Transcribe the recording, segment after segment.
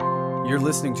You're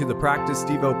listening to the Practice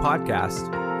Devo podcast,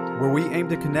 where we aim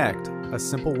to connect a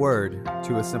simple word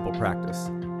to a simple practice.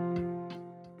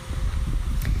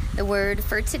 The word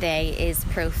for today is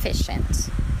proficient,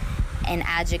 and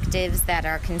adjectives that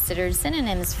are considered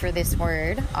synonyms for this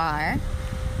word are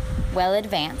well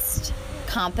advanced,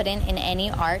 competent in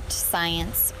any art,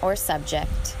 science, or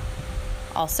subject,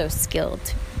 also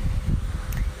skilled.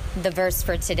 The verse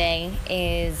for today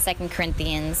is 2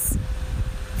 Corinthians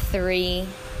 3,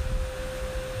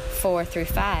 4 through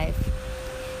 5.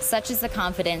 Such is the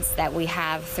confidence that we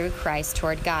have through Christ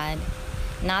toward God.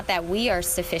 Not that we are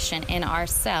sufficient in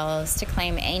ourselves to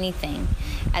claim anything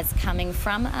as coming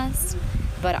from us,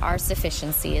 but our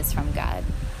sufficiency is from God.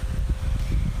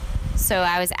 So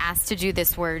I was asked to do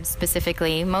this word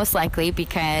specifically, most likely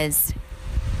because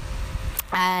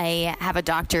I have a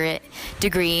doctorate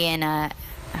degree in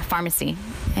pharmacy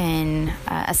in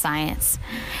a science.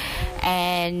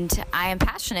 And I am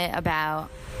passionate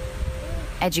about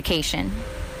education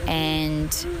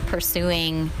and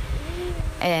pursuing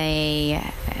a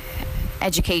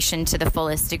education to the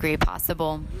fullest degree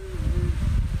possible.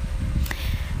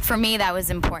 For me, that was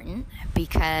important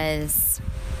because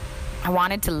I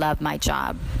wanted to love my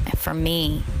job. For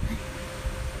me,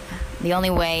 the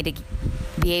only way to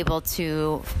be able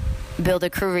to build a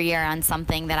career on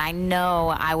something that I know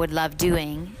I would love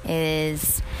doing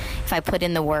is if I put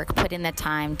in the work, put in the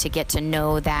time to get to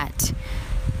know that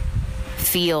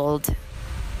field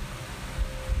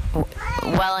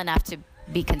well enough to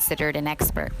be considered an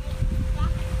expert.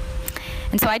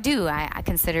 And so I do. I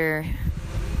consider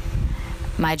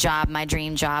my job my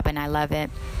dream job, and I love it.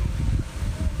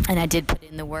 And I did put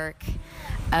in the work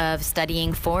of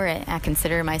studying for it. I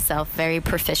consider myself very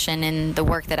proficient in the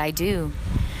work that I do.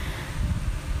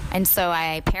 And so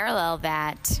I parallel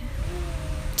that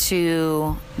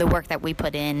to the work that we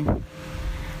put in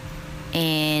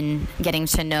getting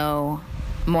to know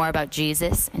more about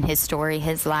Jesus and his story,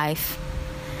 his life,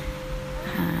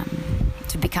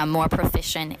 to become more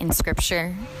proficient in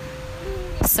Scripture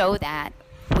so that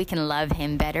we can love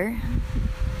him better.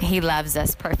 He loves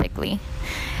us perfectly,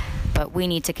 but we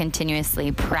need to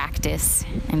continuously practice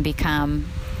and become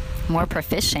more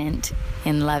proficient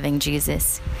in loving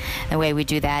Jesus. The way we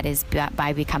do that is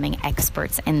by becoming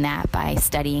experts in that, by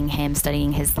studying him,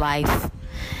 studying his life,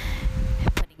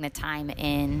 putting the time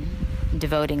in,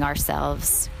 devoting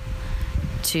ourselves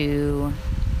to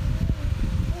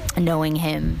knowing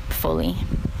him fully.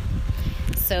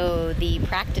 So the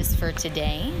practice for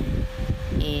today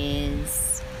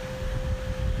is,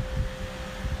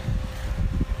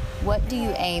 what do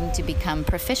you aim to become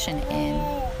proficient in?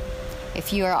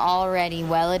 If you are already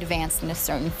well advanced in a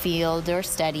certain field or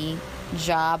study,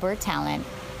 job, or talent,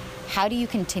 how do you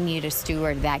continue to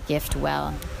steward that gift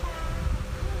well?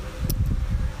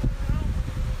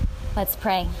 Let's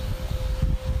pray.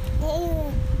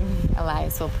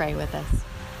 Elias will pray with us.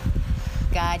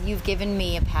 God, you've given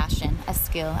me a passion, a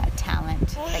skill, a talent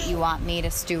that you want me to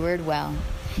steward well.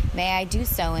 May I do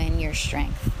so in your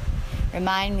strength.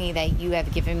 Remind me that you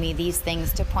have given me these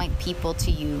things to point people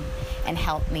to you, and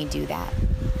help me do that.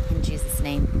 In Jesus'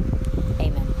 name,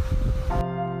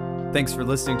 amen. Thanks for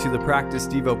listening to the Practice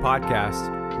Devo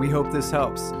podcast. We hope this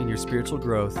helps in your spiritual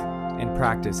growth and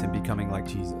practice in becoming like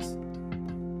Jesus.